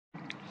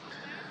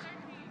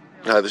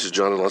Hi, this is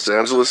John in Los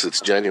Angeles.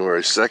 It's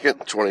January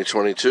 2nd,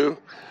 2022.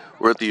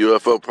 We're at the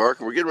UFO Park.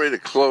 We're getting ready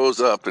to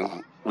close up,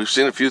 and we've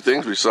seen a few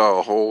things. We saw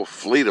a whole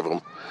fleet of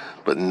them,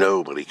 but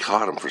nobody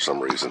caught them for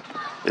some reason.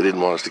 They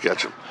didn't want us to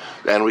catch them.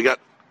 And we got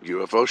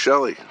UFO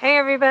Shelly. Hey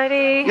everybody,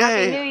 Yay.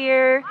 Happy New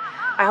Year.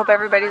 I hope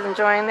everybody's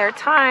enjoying their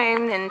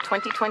time in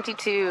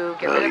 2022.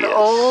 Get rid of the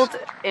old,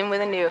 in with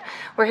the new.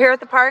 We're here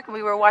at the park.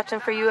 We were watching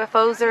for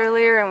UFOs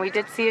earlier, and we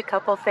did see a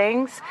couple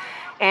things.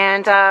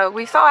 And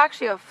we saw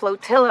actually a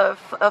flotilla,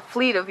 a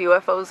fleet of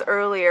UFOs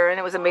earlier, and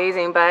it was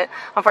amazing. But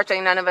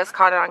unfortunately, none of us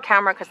caught it on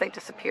camera because they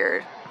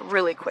disappeared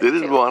really quick. They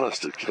didn't want us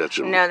to catch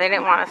them. No, they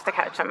didn't want us to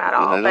catch them at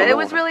all. But it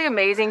was really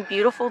amazing,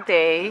 beautiful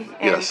day.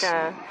 Yes.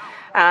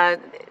 And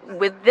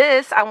with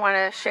this, I want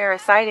to share a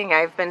sighting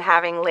I've been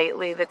having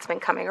lately that's been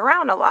coming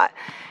around a lot.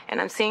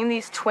 And I'm seeing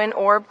these twin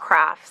orb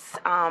crafts.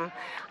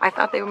 I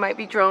thought they might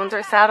be drones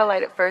or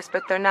satellite at first,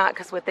 but they're not,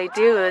 because what they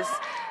do is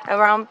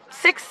around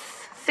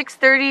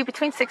 6:30,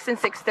 between 6 and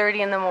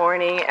 6:30 in the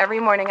morning. Every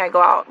morning I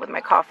go out with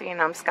my coffee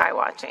and I'm sky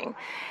watching.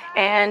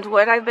 And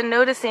what I've been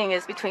noticing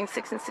is between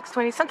 6 and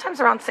 6:20, sometimes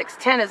around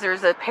 6:10, is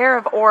there's a pair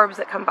of orbs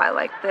that come by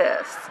like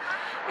this.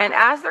 And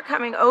as they're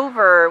coming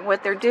over,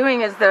 what they're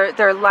doing is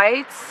their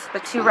lights, the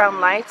two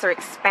round lights, are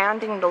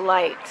expanding the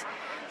light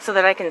so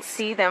that I can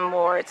see them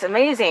more. It's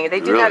amazing. They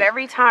do that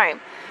every time.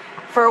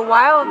 For a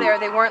while there,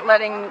 they weren't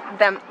letting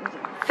them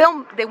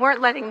film. They weren't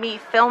letting me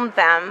film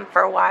them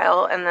for a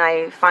while, and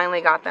I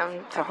finally got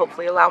them to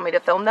hopefully allow me to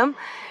film them,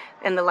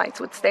 and the lights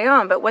would stay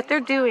on. But what they're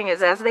doing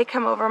is, as they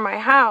come over my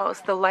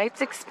house, the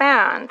lights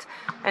expand,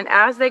 and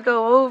as they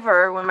go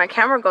over, when my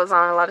camera goes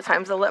on, a lot of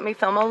times they'll let me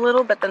film a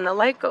little, but then the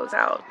light goes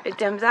out. It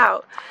dims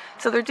out.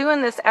 So they're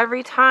doing this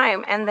every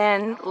time. And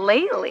then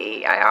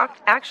lately, I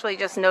actually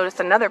just noticed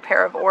another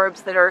pair of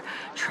orbs that are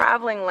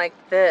traveling like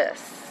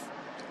this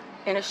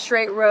in a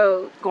straight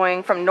road,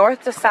 going from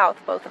north to south.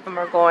 Both of them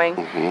are going,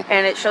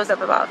 and it shows up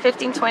about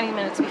 15-20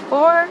 minutes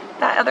before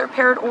that other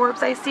paired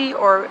orbs I see,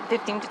 or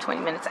 15 to 20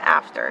 minutes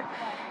after.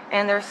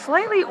 And they're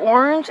slightly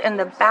orange, and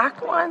the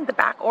back one, the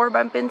back orb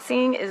I've been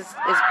seeing, is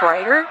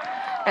brighter,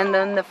 and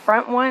then the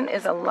front one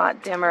is a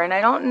lot dimmer. And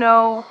I don't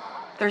know,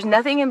 there's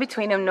nothing in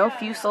between them, no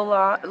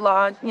fuselage,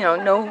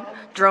 no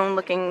drone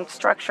looking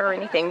structure or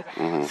anything.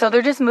 So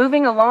they're just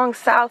moving along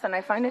south, and I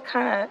find it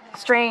kind of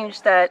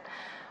strange that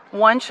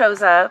one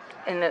shows up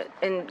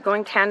in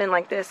going tandem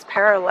like this,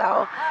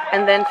 parallel,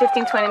 and then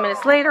 15-20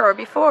 minutes later or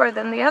before,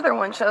 then the other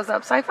one shows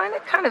up. So I find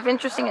it kind of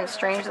interesting and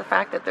strange, the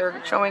fact that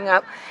they're showing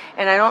up,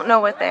 and I don't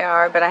know what they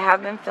are, but I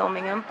have been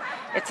filming them.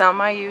 It's on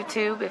my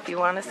YouTube if you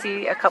want to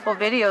see a couple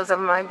videos of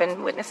them. I've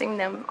been witnessing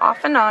them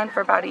off and on for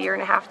about 1.5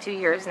 years, 2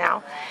 years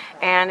now,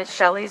 and it's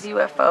Shelly's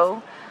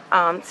UFO.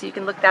 So you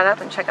can look that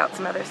up and check out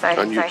some other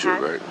sightings on YouTube, I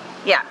had. right?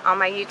 Yeah, on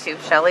my YouTube,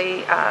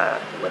 Shelly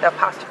with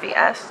apostrophe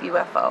S,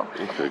 UFO.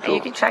 Okay, cool. And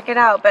you can check it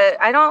out. But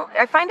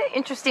I find it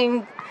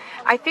interesting.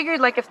 I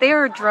figured, like, if they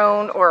were a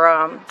drone or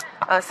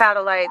a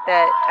satellite,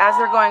 that as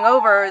they're going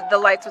over, the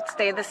lights would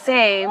stay the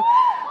same.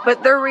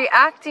 But they're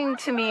reacting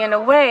to me in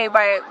a way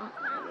by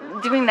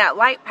doing that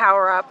light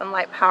power up and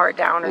light power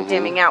down, or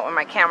dimming out when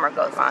my camera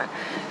goes on.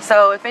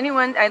 So if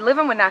anyone, I live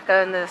in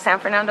Winnetka in the San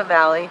Fernando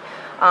Valley.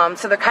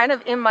 So they're kind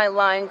of in my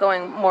line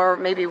going more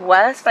maybe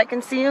west. I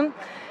can see them.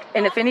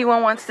 And if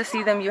anyone wants to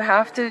see them, you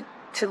have to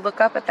look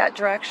up at that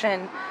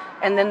direction.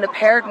 And then the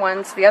paired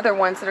ones, the other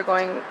ones that are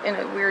going in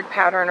a weird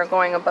pattern, are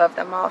going above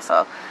them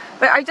also.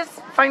 But I just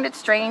find it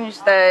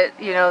strange that,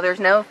 there's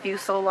no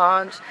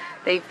fuselage.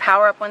 They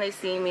power up when they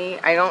see me.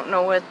 I don't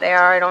know what they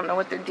are. I don't know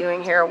what they're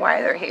doing here or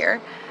why they're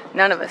here.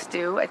 None of us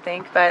do, I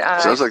think.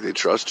 But sounds like they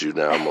trust you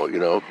now,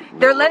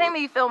 They're letting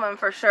me film them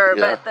for sure.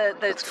 Yeah,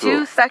 but the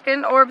 2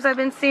 second orbs I've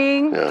been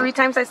seeing, 3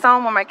 times I saw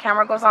them, when my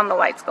camera goes on, the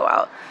lights go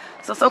out.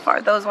 So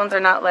far, those ones are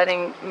not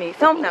letting me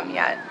film them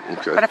yet.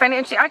 Okay. But I find it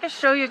interesting. I can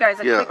show you guys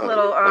a quick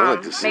little,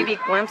 like to see. maybe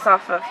glimpse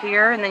off of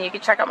here, and then you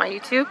can check out my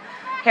YouTube.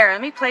 Here,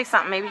 let me play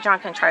something. Maybe John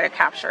can try to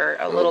capture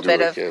a little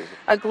bit of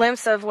a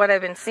glimpse of what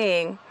I've been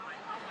seeing.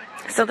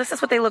 So this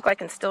is what they look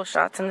like in still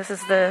shots, and this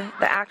is the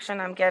action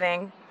I'm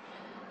getting.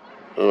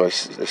 Oh, I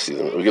see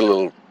them. We get a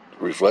little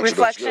reflection.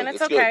 Reflection,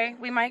 it's okay. Good.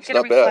 We might get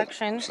a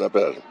reflection. It's not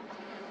bad.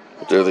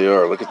 But there they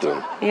are. Look at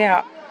them.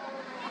 Yeah.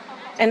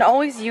 And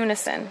always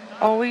unison.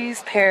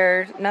 Always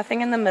paired.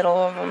 Nothing in the middle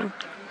of them.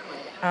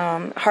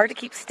 Hard to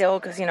keep still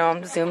because,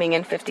 I'm zooming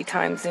in 50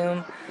 times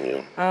zoom.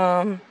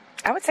 Yeah.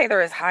 I would say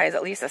they're as high as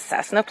at least a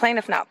Cessna plane,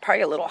 if not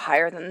probably a little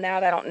higher than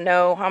that. I don't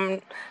know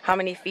how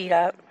many feet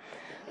up.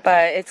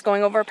 But it's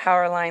going over a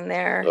power line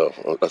there.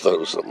 Oh, I thought it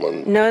was something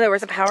on... No, there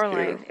was a power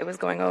line. It was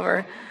going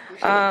over.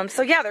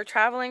 So yeah, they're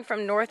traveling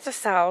from north to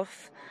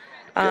south.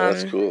 Yeah,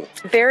 that's cool.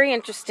 Very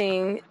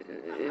interesting,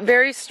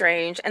 very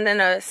strange. And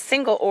then a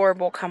single orb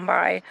will come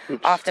by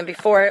often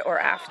before it or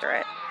after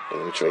it.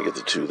 Let me try to get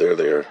the 2 there.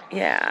 They are.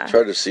 Yeah.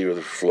 Try to see with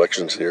the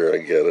reflections here. I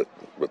get it.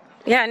 But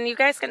yeah, and you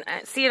guys can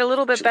see it a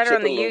little bit better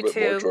on the YouTube.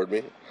 Bit more toward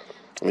me.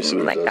 Let me see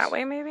what it does. Like that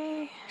way,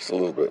 maybe? Just a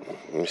little bit.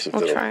 Let me see if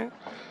we'll try.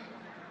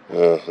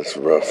 That's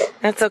rough.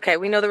 That's okay.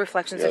 We know the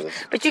reflections.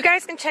 But you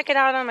guys can check it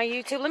out on my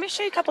YouTube. Let me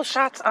show you a couple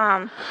shots.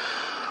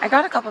 I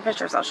got a couple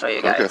pictures I'll show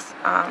you guys.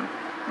 Okay.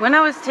 When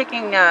I was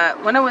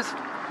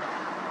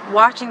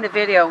watching the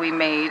video we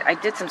made, I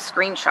did some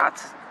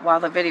screenshots while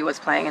the video was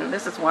playing, and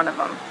this is one of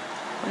them.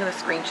 Look at the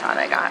screenshot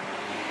I got.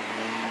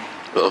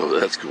 Oh,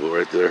 that's cool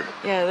right there.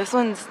 Yeah, this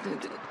one's...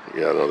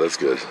 Yeah, no, that's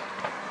good.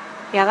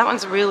 Yeah, that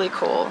one's really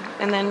cool.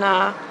 And then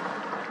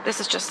this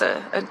is just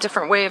a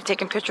different way of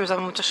taking pictures of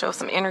them to show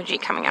some energy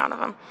coming out of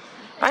them.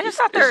 I just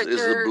thought they're...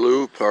 Is the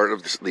blue part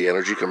of the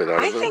energy coming out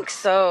of them? I think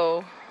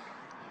so.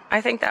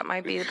 I think that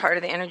might be the part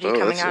of the energy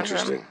coming out of them. That's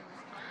interesting.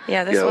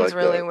 Yeah, this one's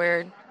like really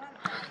weird.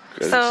 I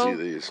didn't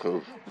see these.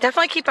 Oh.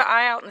 Definitely keep an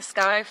eye out in the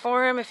sky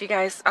for them. If you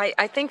guys,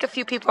 I think a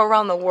few people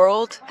around the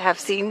world have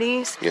seen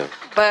these. Yeah.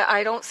 But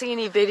I don't see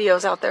any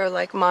videos out there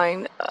like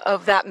mine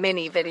of that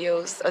many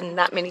videos and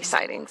that many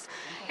sightings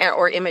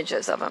or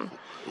images of them.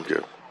 Okay.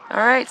 All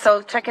right,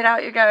 so check it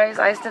out, you guys.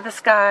 Eyes to the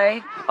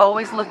sky,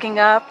 always looking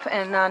up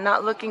and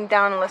not looking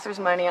down unless there's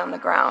money on the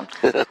ground.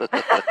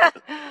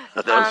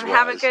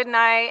 Have a good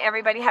night,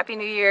 everybody. Happy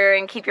New Year,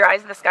 and keep your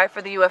eyes to the sky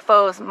for the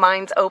UFOs.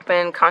 Minds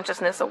open,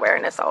 consciousness,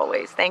 awareness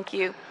always. Thank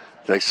you.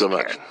 Thanks so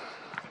much.